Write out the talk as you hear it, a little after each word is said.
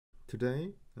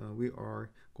Today, we are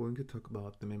going to talk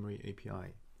about the memory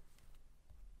API.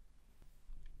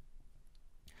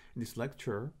 In this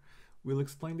lecture, we'll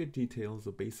explain the details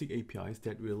of basic APIs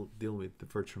that will deal with the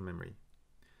virtual memory.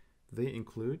 They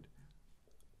include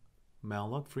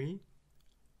malloc-free,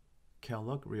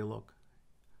 calloc, realloc,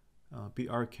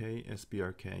 BRK,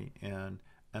 SBRK, and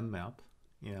mmap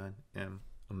and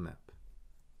munmap.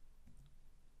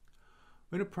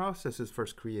 When a process is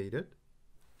first created,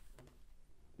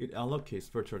 it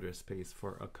allocates virtual address space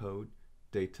for a code,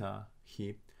 data,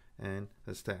 heap, and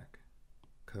a stack.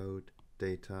 Code,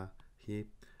 data,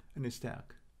 heap, and a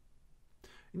stack.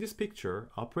 In this picture,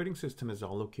 operating system has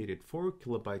allocated 4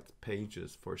 kilobyte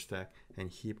pages for stack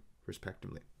and heap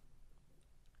respectively.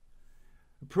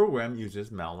 The program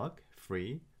uses malloc,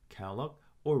 free, calloc,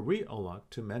 or realloc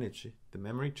to manage the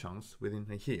memory chunks within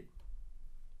a heap.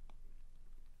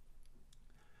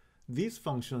 These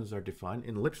functions are defined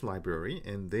in libc library,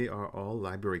 and they are all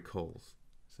library calls.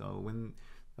 So when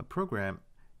a program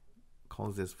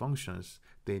calls these functions,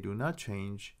 they do not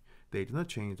change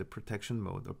the protection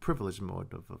mode or privilege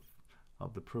mode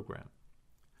of the program.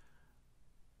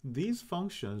 These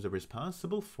functions are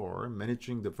responsible for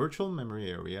managing the virtual memory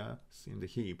area in the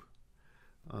heap.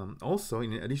 Also,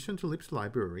 in addition to libc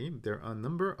library, there are a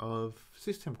number of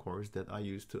system cores that are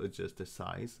used to adjust the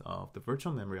size of the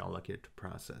virtual memory allocated to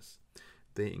process.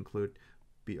 They include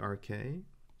BRK,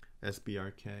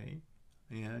 SBRK,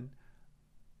 and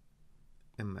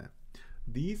mmap.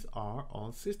 These are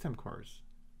all system cores.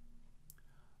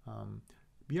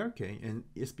 BRK and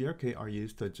SBRK are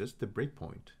used to adjust the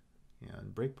breakpoint,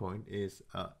 and breakpoint is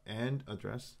an end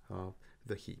address of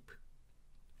the heap.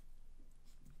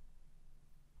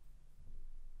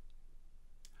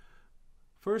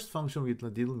 First function we're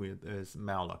dealing with is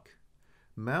malloc.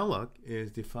 Malloc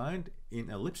is defined in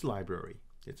a libc library.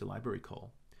 It's a library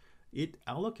call. It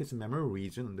allocates a memory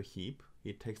region in the heap.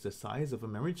 It takes the size of a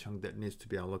memory chunk that needs to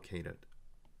be allocated.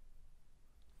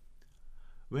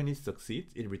 When it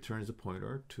succeeds, it returns a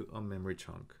pointer to a memory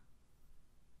chunk.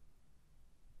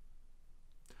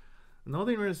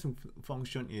 Another interesting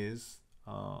function is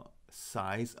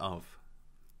size of.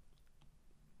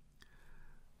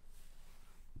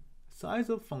 Size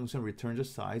of function returns the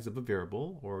size of a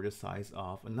variable or the size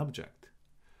of an object.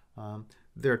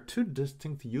 There are two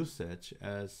distinct usages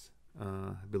as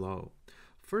below.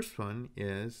 First one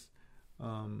is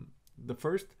the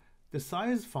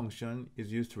size function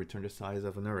is used to return the size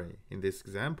of an array. In this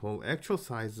example, actual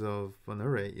size of an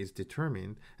array is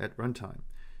determined at runtime.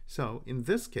 So in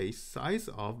this case, size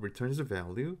of returns the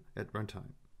value at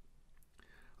runtime.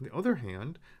 On the other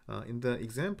hand, in the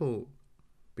example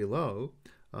below,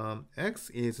 x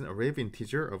is an array of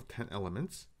integer of 10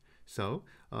 elements. So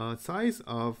size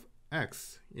of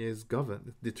x is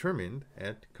determined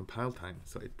at compile time.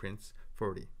 So it prints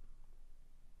 40.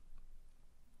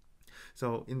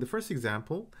 So in the first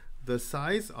example, the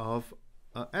size of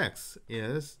x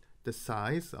is the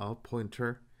size of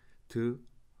pointer to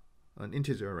an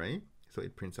integer array. So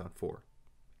it prints out 4.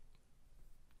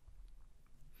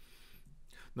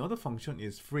 Another function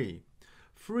is free.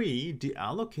 Free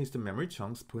deallocates the memory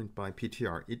chunks pointed by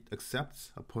PTR. It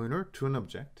accepts a pointer to an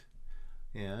object.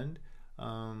 And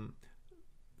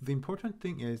the important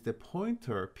thing is the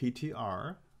pointer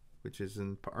PTR, which is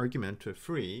an argument to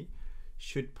free,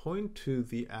 should point to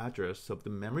the address of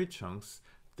the memory chunks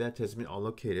that has been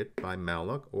allocated by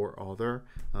malloc or other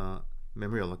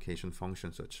memory allocation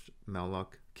functions such as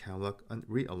malloc, calloc, and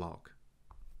realloc.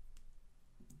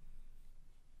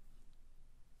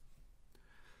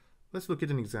 Let's look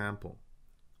at an example.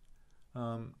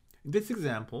 In this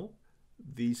example,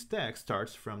 the stack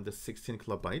starts from the 16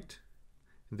 kilobyte,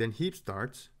 and then the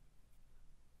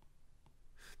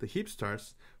heap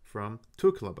starts from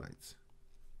 2 kilobytes.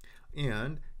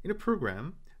 And in a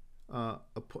program, a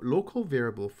local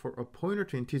variable for a pointer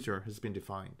to integer has been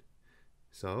defined.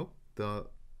 So the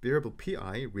variable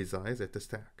pi resides at the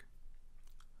stack.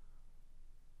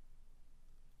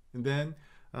 And then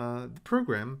the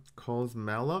program calls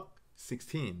malloc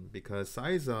 16 because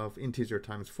size of integer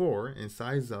times 4 and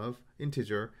size of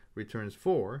integer returns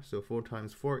 4. So 4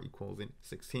 times 4 equals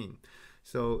 16.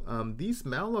 So these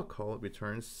malloc call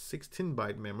returns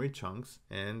 16-byte memory chunks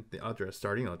and the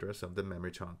starting address of the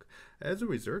memory chunk. As a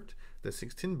result, the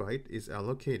 16-byte is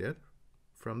allocated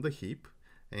from the heap,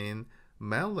 and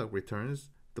malloc returns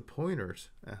the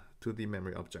pointers to the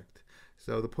memory object.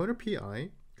 So the pointer pi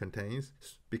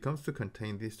becomes to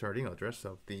contain the starting address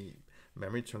of the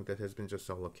memory chunk that has been just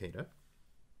allocated.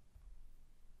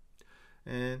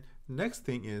 And next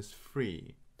thing is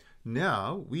free.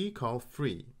 Now we call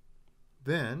free.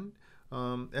 Then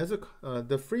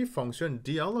the free function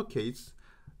deallocates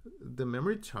the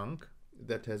memory chunk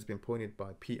that has been pointed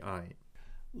by pi.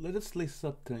 Let us list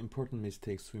up the important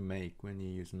mistakes we make when you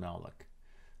use malloc.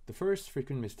 The first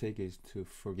frequent mistake is to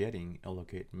forgetting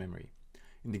allocate memory.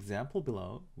 In the example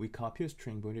below, we copy a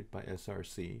string pointed by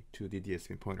src to the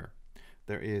DSP pointer.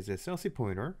 There is a SLC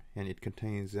pointer, and it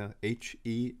contains a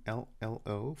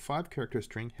HELLO 5-character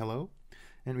string hello,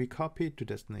 and we copy it to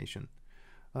destination.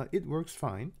 It works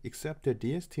fine, except that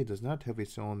DST does not have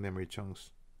its own memory chunks.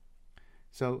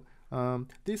 So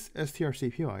this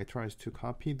strcpy tries to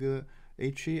copy the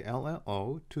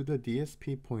HELLO to the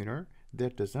DSP pointer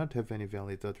that does not have any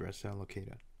valid address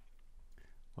allocated.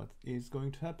 What is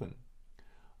going to happen?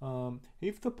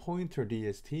 If the pointer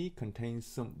DST contains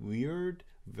some weird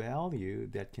value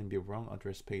that can be wrong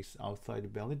address space outside the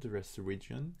valid address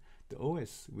region, the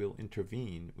OS will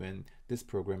intervene when this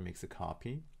program makes a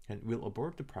copy and will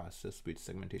abort the process with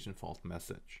segmentation fault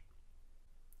message.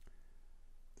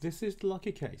 This is the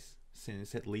lucky case,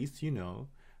 since at least you know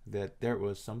that there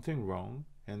was something wrong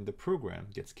and the program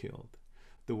gets killed.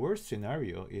 The worst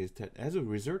scenario is that as a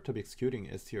result of executing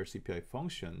strcpy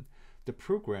function, the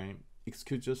program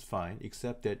executes just fine,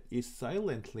 except that it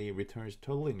silently returns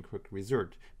totally incorrect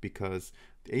result because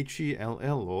the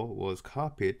HELLO was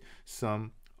copied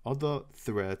some other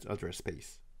thread's address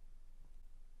space.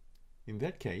 In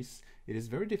that case, it is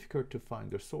very difficult to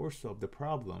find the source of the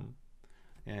problem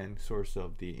and source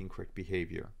of the incorrect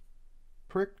behavior.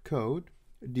 Correct code,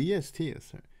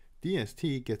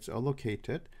 DST gets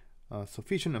allocated a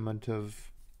sufficient amount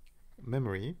of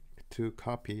memory to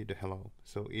copy the hello.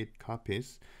 So it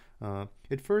copies,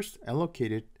 it first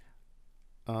allocated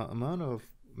amount of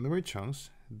memory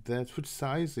chunks whose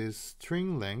size is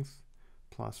string length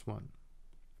plus 1.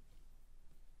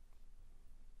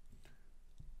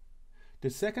 The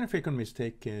second frequent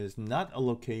mistake is not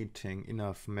allocating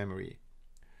enough memory.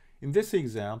 In this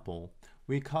example,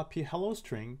 we copy hello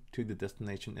string to the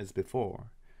destination as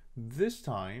before. This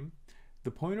time,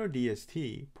 the pointer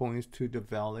DST points to the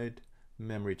valid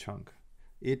memory chunk.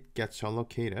 It gets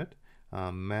allocated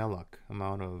malloc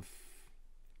amount of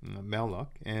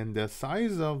malloc, and the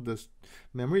size of the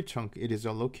memory chunk it is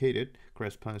allocated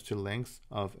corresponds to length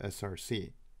of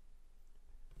src.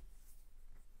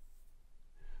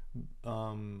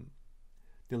 The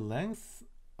length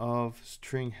of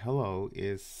string hello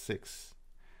is 6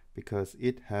 because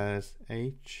it has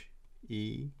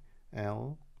HELLO.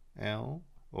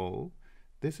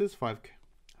 This is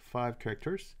five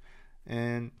characters,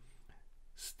 and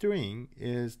string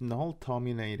is null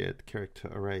terminated character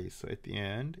array. So at the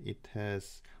end, it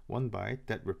has 1 byte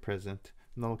that represent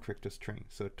null character string.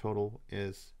 So total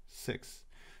is 6.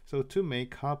 So to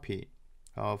make copy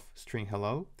of string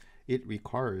hello, it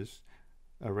requires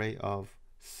array of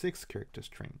 6 character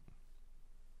string.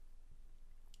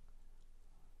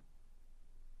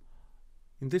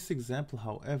 In this example,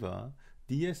 however,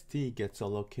 DST gets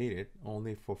allocated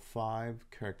only for 5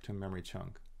 character memory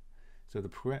chunk. So the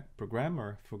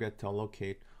programmer forgot to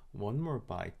allocate 1 more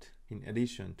byte in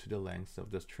addition to the length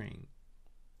of the string.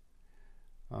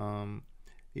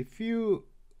 If you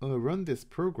run this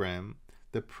program,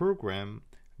 the program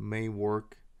may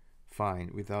work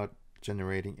fine without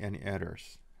generating any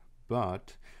errors.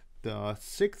 But the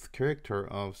 6th character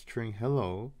of string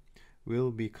hello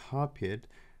will be copied,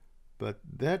 but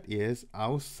that is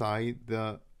outside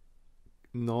the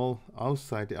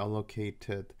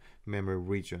allocated memory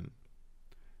region.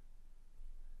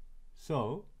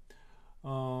 So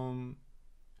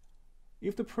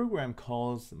if the program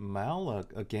calls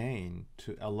malloc again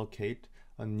to allocate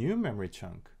a new memory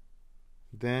chunk,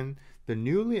 then the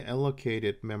newly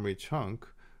allocated memory chunk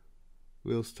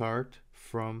will start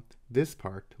from this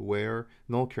part where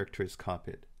null character is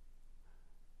copied.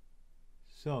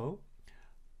 So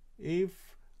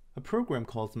if a program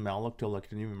calls malloc to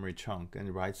allocate a new memory chunk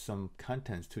and writes some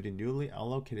contents to the newly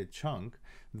allocated chunk,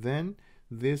 then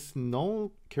this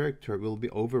null character will be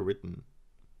overwritten.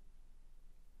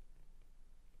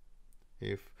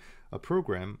 If a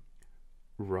program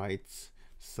writes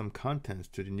some contents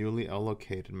to the newly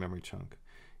allocated memory chunk,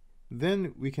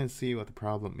 then we can see what the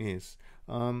problem is.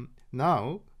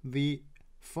 Now the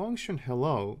function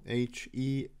hello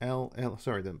the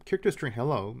character string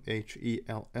hello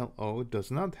HELLO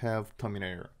does not have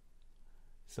terminator.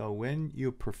 So when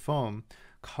you perform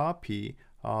copy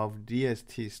of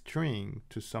DST string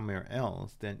to somewhere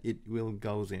else, then it will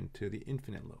goes into the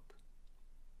infinite loop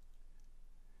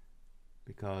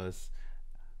because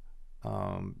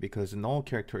the null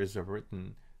character is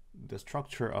overwritten. The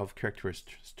structure of character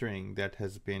string that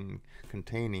has been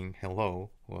containing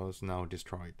hello was now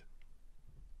destroyed.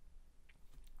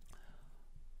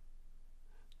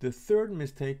 The third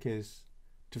mistake is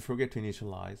to forget to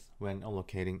initialize when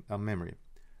allocating a memory.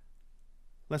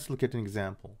 Let's look at an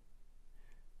example.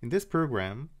 In this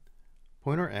program,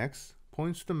 pointer x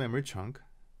points to the memory chunk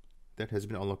that has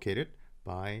been allocated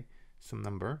by some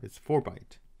number. It's 4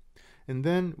 byte. And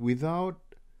then without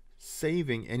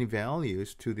saving any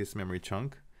values to this memory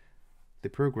chunk, the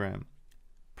program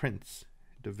prints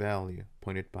the value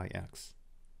pointed by x.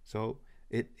 So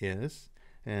it is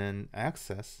an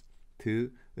access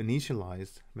to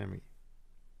initialized memory.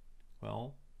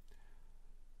 Well,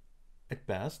 at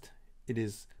best, it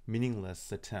is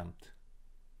meaningless attempt.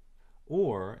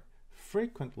 Or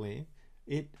frequently,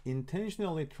 it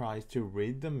intentionally tries to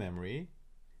read the memory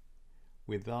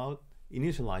without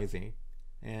initializing,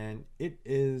 and it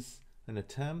is an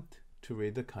attempt to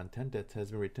read the content that has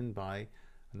been written by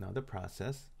another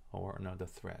process or another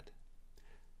thread.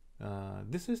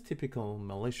 This is typical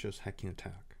malicious hacking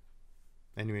attack.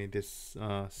 Anyway,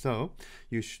 so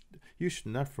you should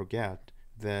not forget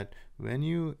that when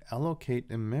you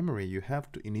allocate a memory, you have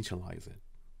to initialize it.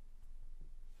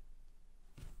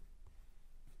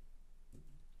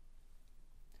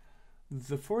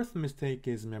 The fourth mistake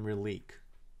is memory leak.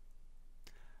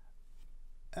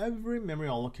 Every memory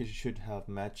allocation should have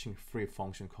matching free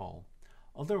function call.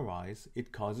 Otherwise,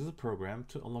 it causes a program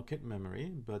to allocate memory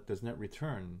but does not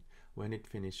return when it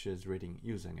finishes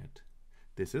using it.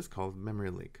 This is called memory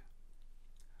leak.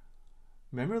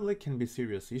 Memory leak can be a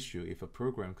serious issue if the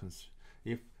programming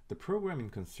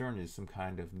concern is some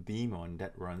kind of daemon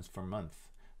that runs for months.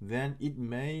 Then it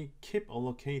may keep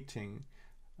allocating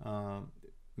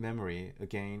memory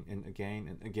again and again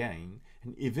and again,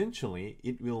 and eventually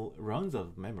it will run out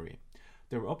of memory.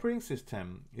 The operating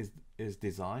system is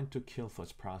designed to kill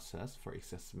such process for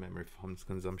excessive memory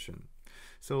consumption.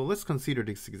 So let's consider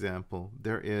this example.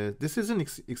 This is an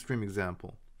extreme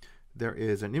example. There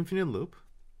is an infinite loop,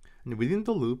 and within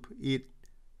the loop it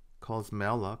calls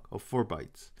malloc of 4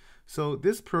 bytes. So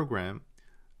this program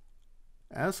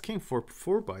asking for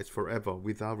 4 bytes forever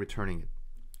without returning it.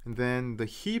 And then the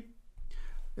heap,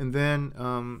 and then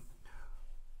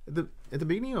at the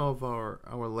beginning of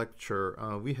our lecture,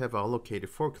 we have allocated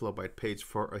 4 kilobyte page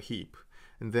for a heap.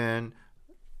 And then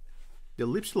the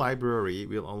libc library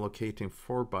will allocating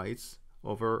 4 bytes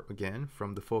over again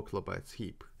from the 4 kilobytes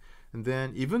heap. And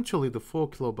then eventually the 4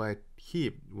 kilobyte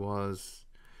heap was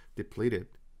depleted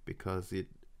because it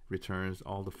returns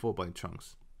all the 4 byte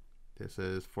chunks. This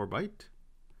is 4 byte.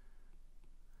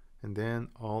 And then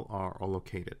all are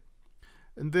allocated.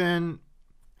 And then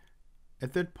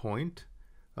at that point,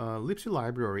 libc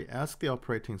library asks the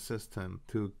operating system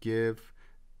to give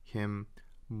him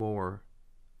more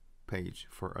page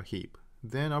for a heap.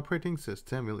 Then operating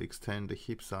system will extend the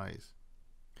heap size.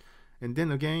 And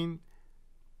then again,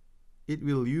 it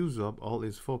will use up all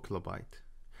its 4 kilobyte.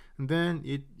 And then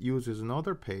it uses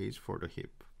another page for the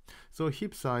heap. So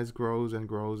heap size grows and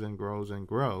grows and grows and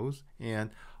grows.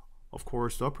 And of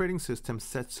course, the operating system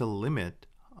sets a limit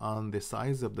on the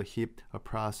size of the heap a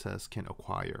process can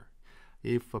acquire.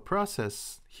 If a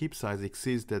process heap size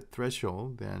exceeds that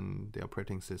threshold, then the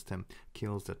operating system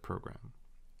kills that program.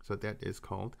 So that is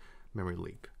called memory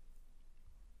leak.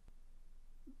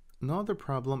 Another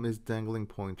problem is dangling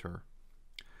pointer.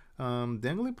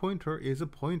 Dangling pointer is a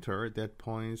pointer that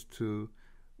points to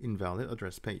invalid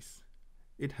address space.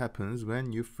 It happens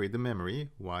when you free the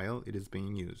memory while it is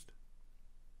being used.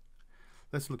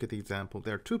 Let's look at the example.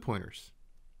 There are 2 pointers,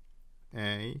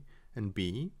 A and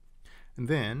B, and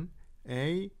then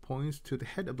A points to the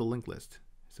head of the linked list.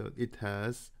 So it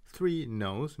has 3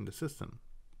 nodes in the system.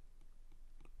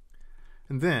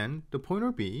 And then the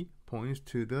pointer B points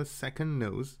to the second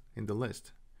node in the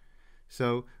list.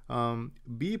 So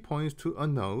B points to a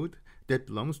node that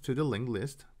belongs to the linked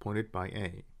list pointed by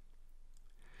A.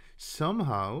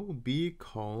 Somehow B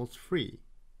calls free.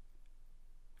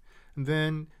 And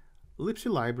then libc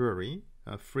library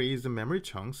frees the memory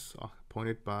chunks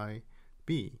pointed by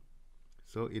B.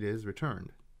 So it is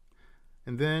returned.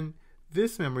 And then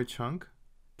this memory chunk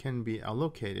can be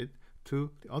allocated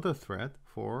to the other thread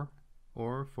for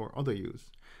other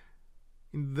use.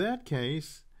 In that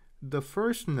case, the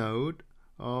first node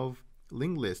of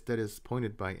linked list that is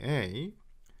pointed by A,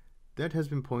 that has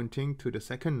been pointing to the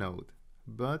second node,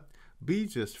 but B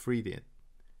just freed it.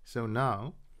 So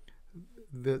now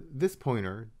this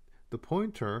pointer, the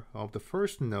pointer of the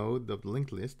first node of the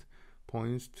linked list,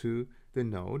 points to the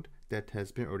node that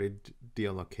has been already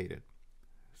deallocated.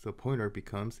 So pointer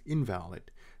becomes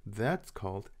invalid. That's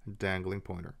called dangling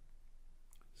pointer.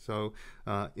 So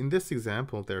in this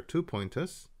example, there are 2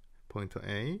 pointers, pointer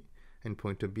A and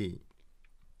pointer B.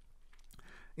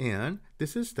 And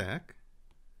this is stack.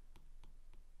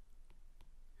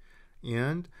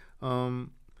 And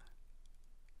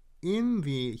in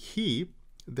the heap,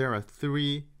 there are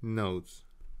 3 nodes.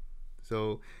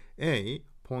 So A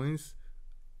points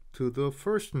to the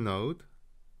first node,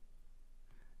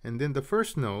 and then the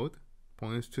first node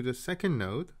points to the second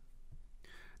node.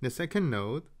 The second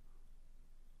node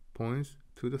points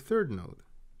to the third node.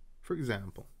 For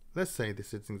example, let's say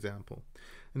this is an example.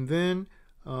 And then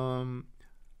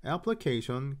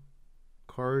application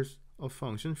calls a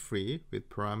function free with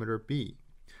parameter b.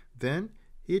 Then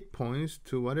it points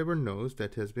to whatever nodes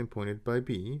that has been pointed by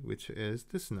b, which is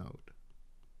this node.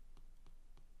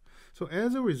 So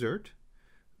as a result,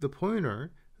 the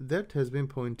pointer that has been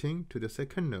pointing to the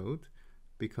second node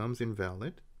becomes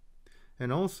invalid,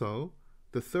 and also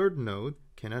the third node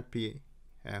cannot be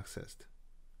accessed.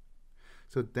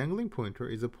 So dangling pointer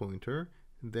is a pointer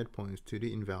that points to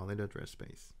the invalid address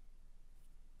space.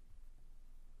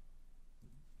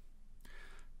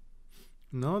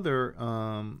 Another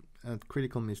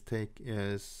critical mistake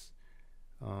is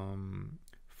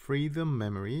free the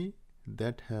memory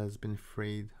that has been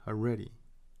freed already.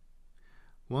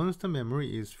 Once the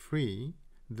memory is free,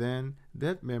 then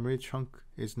that memory chunk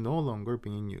is no longer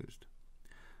being used.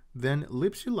 Then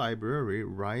libc library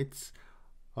writes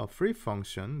a free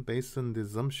function based on the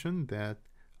assumption that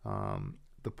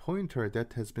the pointer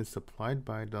that has been supplied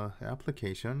by the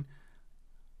application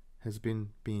has been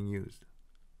being used.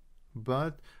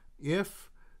 But if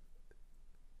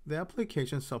the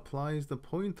application supplies the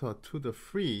pointer to the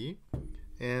free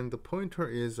and the pointer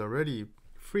is already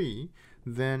free,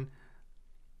 then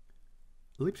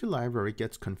libc library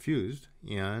gets confused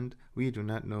and we do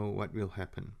not know what will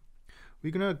happen.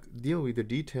 We're going to deal with the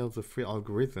details of free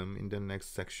algorithm in the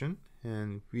next section,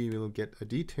 and we will get a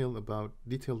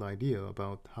detailed idea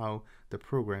about how the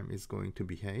program is going to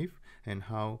behave and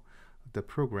how the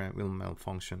program will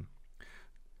malfunction.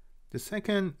 The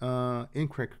second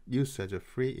incorrect usage of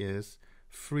free is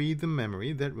free the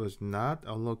memory that was not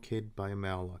allocated by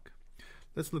malloc.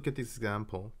 Let's look at this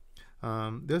example.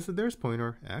 There's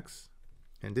pointer x,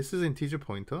 and this is integer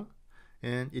pointer,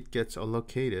 and it gets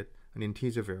allocated an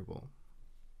integer variable.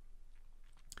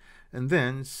 And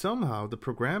then somehow the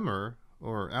programmer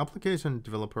or application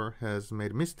developer has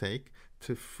made a mistake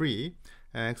to free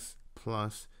x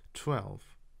plus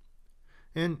 12.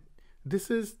 And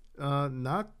this is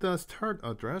not the start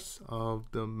address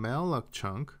of the malloc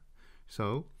chunk.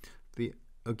 So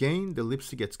again, the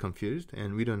libc gets confused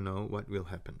and we don't know what will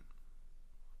happen.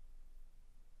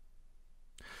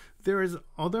 There is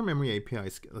other memory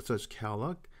APIs such as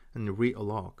calloc and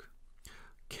realloc.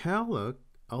 Calloc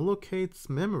allocates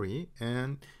memory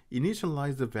and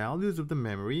initialize the values of the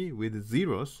memory with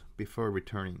zeros before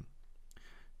returning.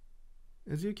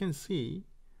 As you can see,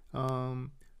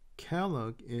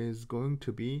 calloc is going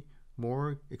to be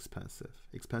more expensive.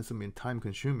 Expensive means time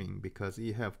consuming because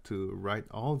you have to write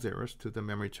all zeros to the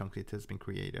memory chunk it has been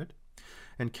created.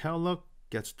 And calloc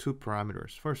gets 2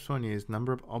 parameters. First one is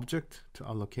number of objects to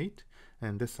allocate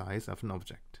and the size of an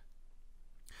object.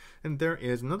 And there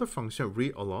is another function,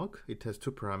 realloc. It has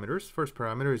 2 parameters. First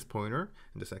parameter is pointer,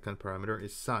 and the second parameter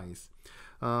is size.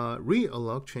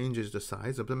 Realloc changes the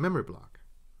size of the memory block.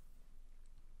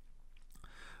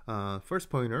 First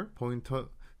pointer point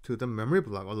to the memory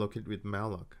block allocated with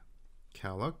malloc,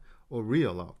 calloc, or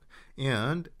realloc.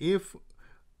 And if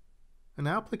an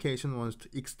application wants to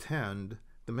extend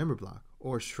the memory block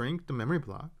or shrink the memory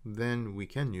block, then we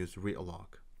can use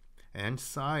realloc. And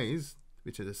size,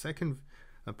 which is the second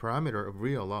parameter of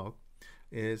realloc,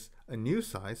 is a new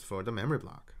size for the memory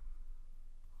block.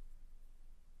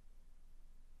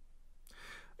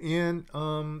 And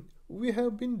we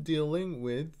have been dealing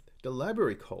with the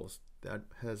library calls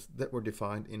that were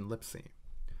defined in libc.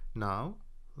 Now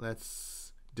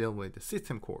let's deal with the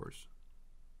system calls.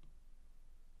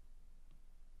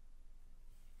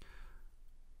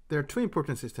 There are 2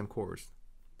 important system calls: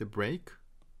 the break,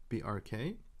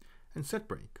 BRK, and set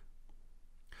break.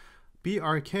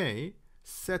 BRK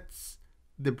sets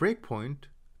the breakpoint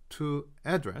to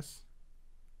address,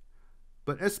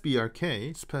 but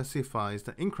SBRK specifies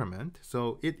the increment,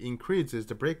 so it increases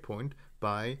the breakpoint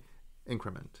by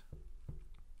increment.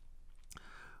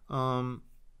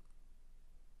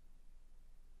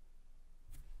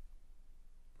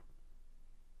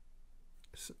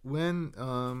 When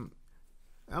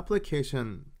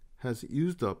application has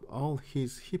used up all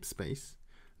his heap space,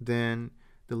 then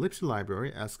the libc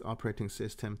library asks operating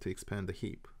system to expand the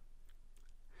heap.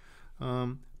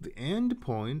 The end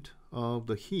point of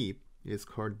the heap is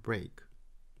called break.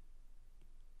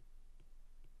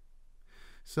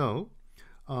 So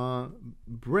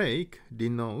break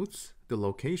denotes the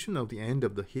location of the end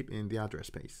of the heap in the address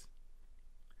space.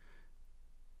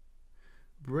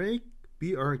 break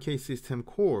BRK system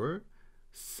core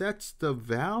sets the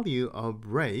value of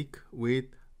break with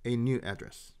a new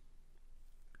address.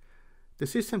 The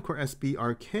system core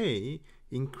SBRK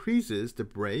increases the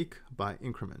break by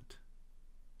increment.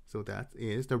 So that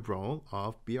is the role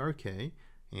of BRK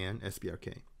and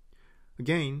SBRK.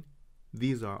 Again,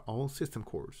 these are all system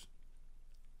cores.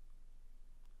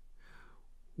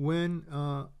 When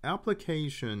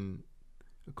application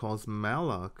calls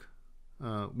malloc,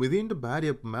 within the body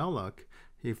of malloc,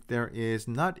 if there is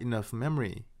not enough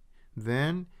memory,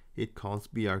 then it calls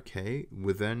BRK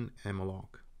within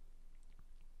malloc.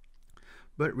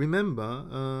 But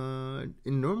remember,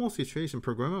 in normal situation,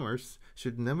 programmers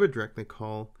should never directly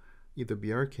call either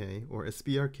BRK or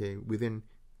SBRK within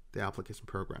the application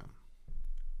program.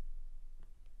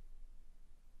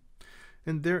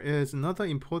 And there is another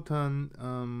important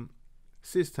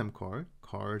system called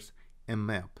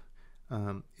mmap.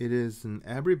 It is an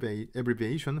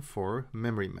abbreviation for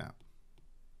memory map.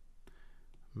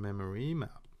 Memory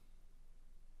map.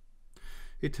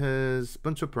 It has a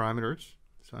bunch of parameters,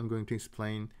 so I'm going to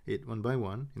explain it one by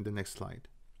one in the next slide.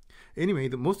 Anyway,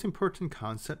 the most important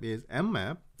concept is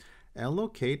mmap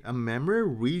allocate a memory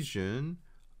region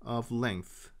of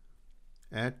length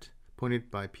pointed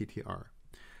by PTR.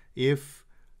 If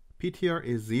PTR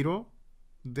is 0,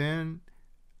 then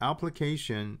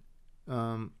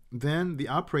then the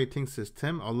operating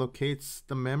system allocates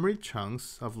the memory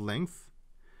chunks of length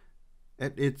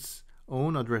at its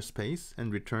own address space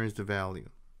and returns the value.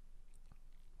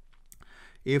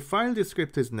 If file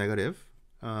descriptor is negative,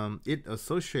 it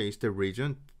associates the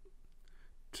region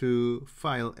to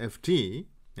file FD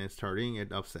and starting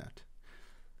at offset.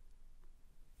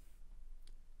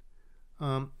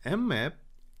 mmap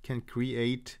can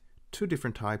create two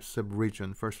different types of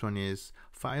region. First one is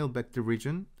file vector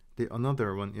region. The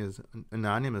another one is an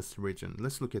anonymous region.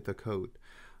 Let's look at the code.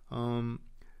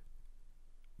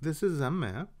 This is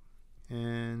mmap,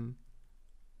 and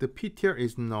the PTR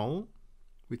is null,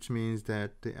 which means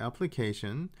that the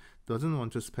application doesn't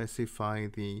want to specify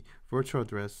the virtual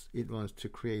address it wants to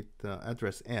create the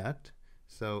address at.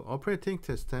 So operating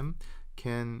system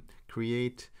can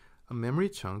create a memory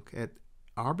chunk at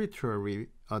arbitrary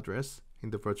address in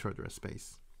the virtual address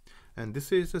space. And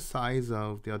this is the size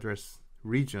of the address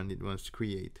region it wants to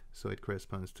create. So it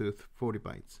corresponds to 40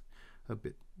 bytes. A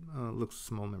bit looks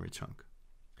small memory chunk.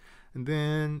 And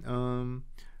then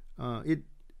it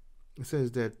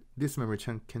says that this memory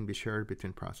chunk can be shared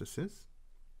between processes.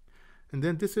 And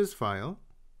then this is file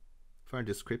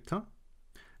descriptor,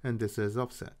 and this is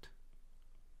offset.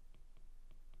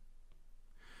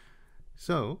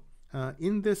 So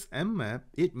in this mmap,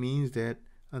 it means that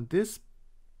this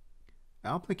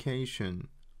application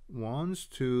wants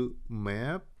to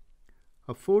map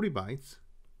 40 bytes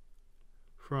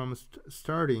from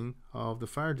starting of the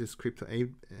file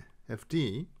descriptor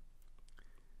FD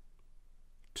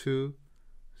to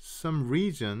some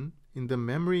region in the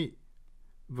memory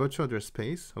virtual address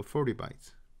space of 40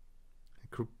 bytes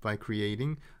by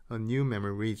creating a new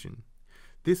memory region.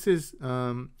 This is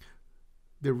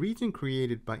the region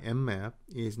created by mmap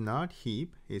is not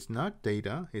heap, it's not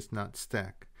data, it's not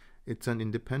stack. It's an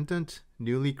independent,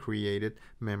 newly created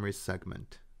memory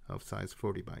segment of size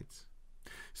 40 bytes.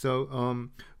 So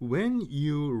when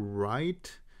you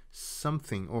write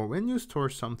something or when you store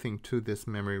something to this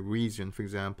memory region, for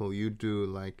example, you do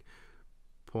like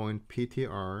point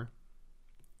PTR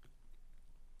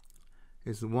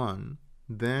is 1,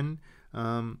 then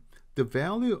the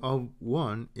value of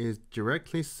 1 is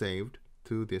directly saved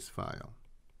to this file,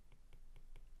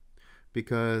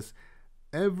 because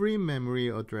every memory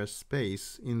address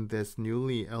space in this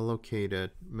newly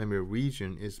allocated memory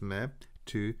region is mapped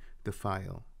to the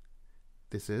file.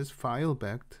 This is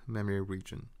file-backed memory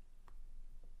region.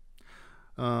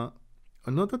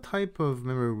 Another type of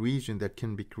memory region that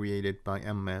can be created by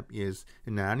mmap is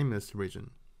anonymous region.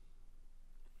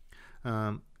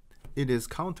 It is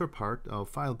counterpart of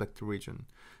file vector region.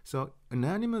 So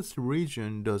anonymous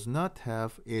region does not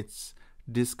have its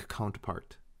disk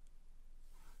counterpart.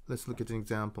 Let's look at an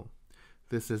example.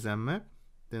 This is mmap,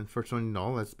 then first one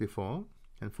null as before,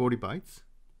 and 40 bytes.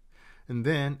 And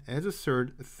then as a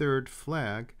third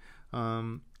flag,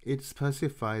 it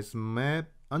specifies map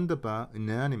underbar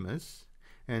anonymous,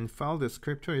 and file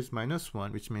descriptor is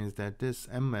 -1, which means that this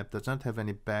mmap does not have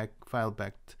any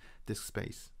file-backed disk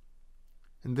space.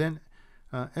 And then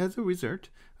as a result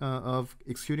of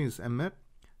executing this mmap,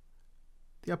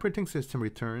 the operating system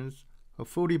returns a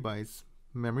 40 bytes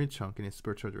memory chunk in its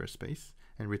virtual address space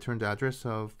and return the address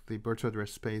of the virtual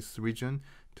address space region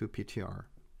to PTR.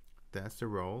 That's the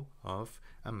role of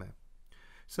mmap.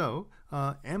 So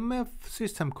MF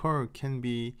system call can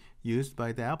be used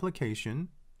by the application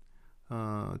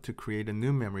to create a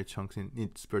new memory chunk in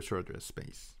its virtual address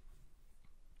space.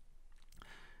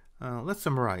 Let's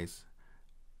summarize.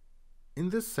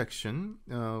 In this section,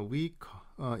 we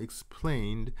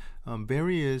explained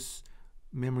various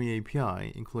memory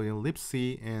API, including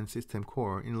libc and system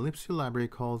core. In libc library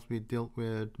calls, we dealt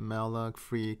with malloc,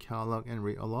 free, calloc, and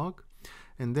realloc.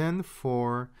 And then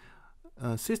for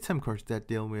system calls that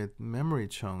deal with memory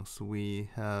chunks,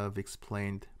 we have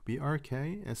explained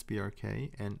brk,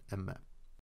 sbrk, and mmap.